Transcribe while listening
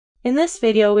In this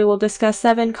video, we will discuss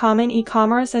 7 common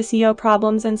e-commerce SEO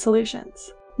problems and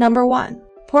solutions. Number 1.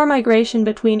 Poor migration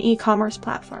between e-commerce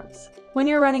platforms. When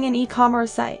you're running an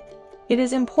e-commerce site, it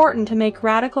is important to make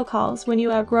radical calls when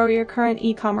you outgrow your current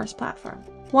e-commerce platform.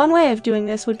 One way of doing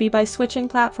this would be by switching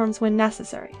platforms when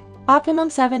necessary. Optimum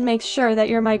 7 makes sure that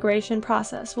your migration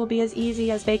process will be as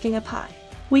easy as baking a pie.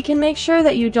 We can make sure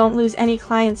that you don't lose any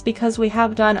clients because we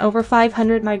have done over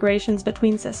 500 migrations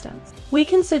between systems. We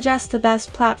can suggest the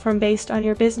best platform based on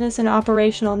your business and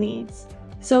operational needs.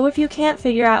 So if you can't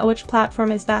figure out which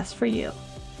platform is best for you,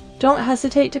 don't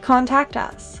hesitate to contact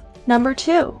us. Number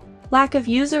 2. Lack of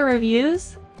user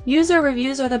reviews. User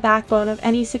reviews are the backbone of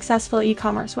any successful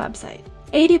e-commerce website.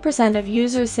 80% of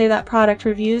users say that product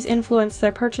reviews influence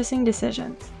their purchasing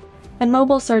decisions, and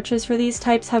mobile searches for these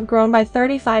types have grown by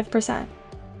 35%.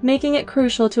 Making it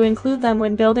crucial to include them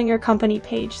when building your company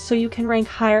page so you can rank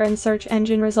higher in search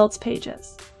engine results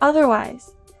pages.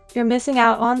 Otherwise, you're missing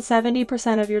out on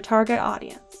 70% of your target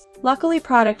audience. Luckily,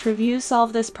 product reviews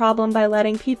solve this problem by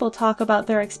letting people talk about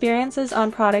their experiences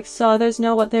on products so others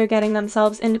know what they're getting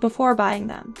themselves into before buying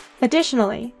them.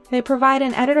 Additionally, they provide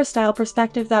an editor-style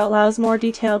perspective that allows more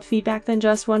detailed feedback than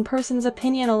just one person's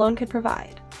opinion alone could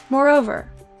provide.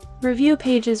 Moreover, review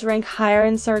pages rank higher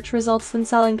in search results than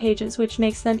selling pages, which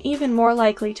makes them even more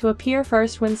likely to appear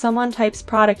first when someone types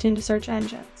product into search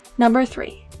engines. Number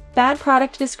 3. Bad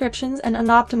product descriptions and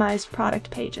unoptimized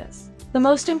product pages. The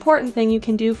most important thing you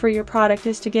can do for your product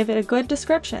is to give it a good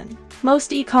description.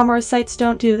 Most e-commerce sites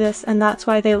don't do this, and that's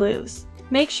why they lose.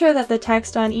 Make sure that the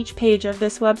text on each page of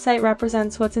this website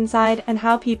represents what's inside and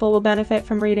how people will benefit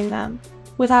from reading them.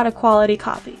 Without a quality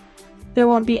copy, there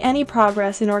won't be any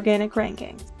progress in organic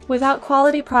ranking. Without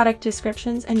quality product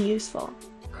descriptions and useful,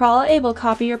 crawlable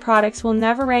copy, your products will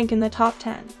never rank in the top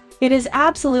 10. It is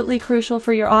absolutely crucial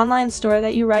for your online store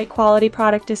that you write quality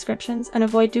product descriptions and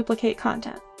avoid duplicate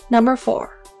content. Number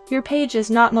 4. Your page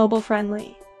is not mobile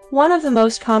friendly. One of the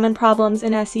most common problems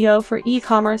in SEO for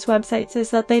e-commerce websites is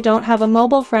that they don't have a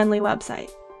mobile friendly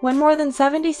website. When more than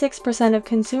 76% of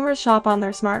consumers shop on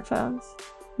their smartphones,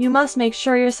 you must make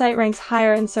sure your site ranks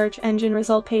higher in search engine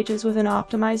result pages with an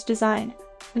optimized design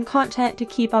and content to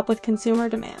keep up with consumer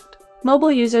demand.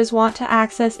 Mobile users want to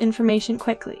access information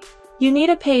quickly. You need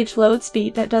a page load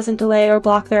speed that doesn't delay or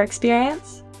block their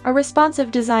experience. A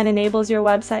responsive design enables your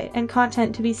website and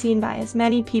content to be seen by as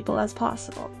many people as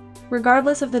possible,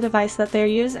 regardless of the device that they're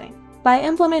using. By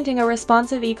implementing a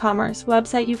responsive e-commerce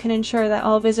website, you can ensure that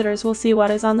all visitors will see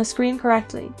what is on the screen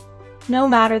correctly, no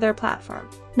matter their platform.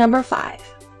 Number 5.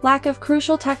 Lack of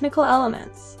crucial technical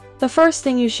elements. The first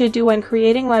thing you should do when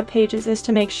creating web pages is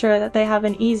to make sure that they have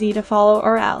an easy-to-follow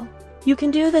URL. You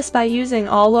can do this by using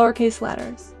all lowercase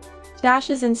letters,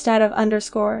 dashes instead of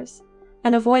underscores,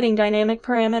 and avoiding dynamic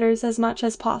parameters as much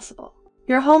as possible.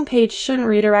 Your home page shouldn't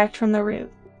redirect from the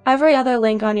root. Every other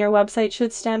link on your website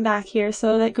should stem back here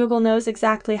so that Google knows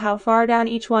exactly how far down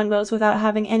each one goes without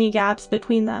having any gaps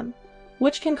between them,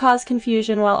 which can cause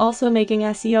confusion while also making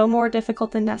SEO more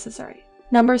difficult than necessary.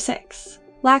 Number 6.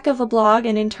 Lack of a blog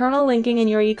and internal linking in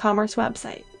your e-commerce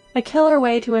website. A killer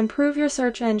way to improve your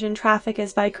search engine traffic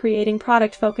is by creating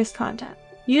product-focused content.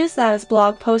 Use that as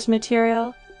blog post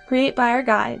material, create buyer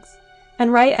guides,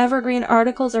 and write evergreen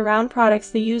articles around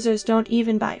products the users don't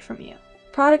even buy from you.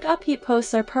 Product update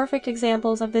posts are perfect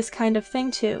examples of this kind of thing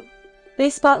too.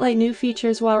 They spotlight new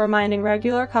features while reminding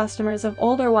regular customers of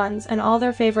older ones and all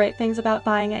their favorite things about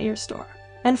buying at your store.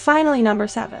 And finally, number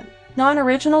 7.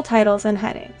 Non-original titles and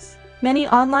headings. Many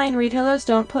online retailers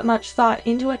don't put much thought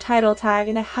into a title tag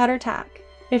and a header tag.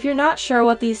 If you're not sure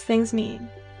what these things mean,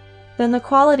 then the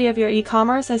quality of your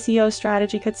e-commerce SEO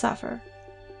strategy could suffer,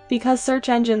 because search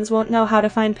engines won't know how to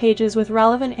find pages with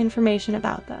relevant information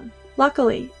about them.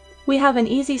 Luckily, we have an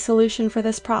easy solution for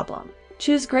this problem.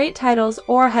 Choose great titles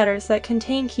or headers that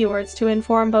contain keywords to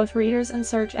inform both readers and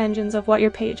search engines of what your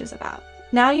page is about.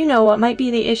 Now you know what might be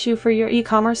the issue for your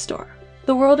e-commerce store.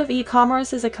 The world of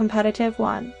e-commerce is a competitive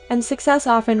one, and success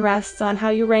often rests on how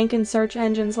you rank in search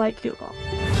engines like Google.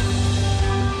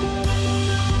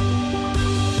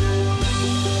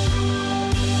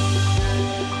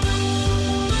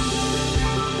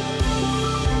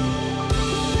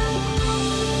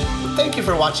 Thank you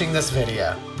for watching this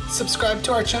video. Subscribe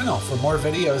to our channel for more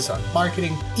videos on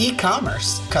marketing,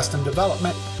 e-commerce, custom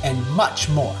development, and much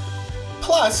more.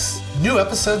 Plus, new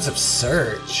episodes of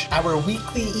Surge, our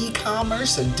weekly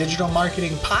e-commerce and digital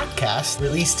marketing podcast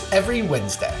released every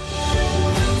Wednesday.